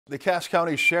The Cass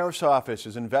County Sheriff's Office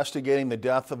is investigating the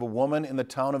death of a woman in the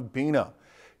town of Bena.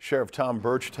 Sheriff Tom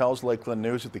Birch tells Lakeland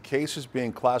News that the case is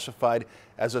being classified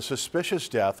as a suspicious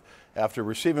death after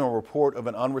receiving a report of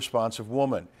an unresponsive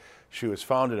woman. She was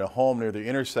found in a home near the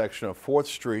intersection of 4th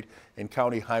Street and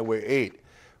County Highway 8.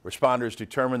 Responders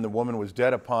determined the woman was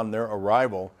dead upon their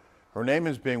arrival. Her name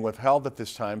is being withheld at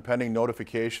this time pending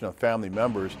notification of family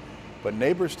members, but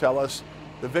neighbors tell us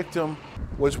the victim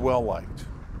was well liked.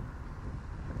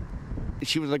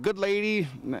 She was a good lady,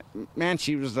 man.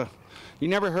 She was you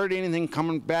never heard anything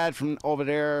coming bad from over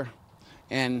there,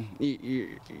 and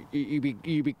you'd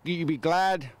be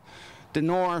glad to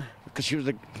know her because she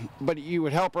was but you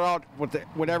would help her out with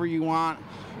whatever you want,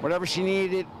 whatever she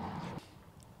needed.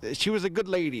 She was a good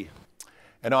lady.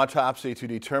 An autopsy to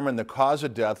determine the cause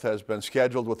of death has been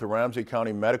scheduled with the Ramsey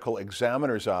County Medical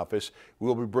Examiner's Office.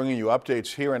 We'll be bringing you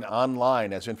updates here and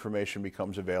online as information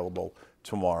becomes available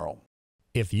tomorrow.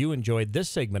 If you enjoyed this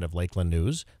segment of Lakeland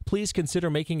News, please consider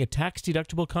making a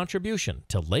tax-deductible contribution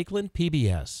to Lakeland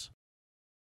PBS.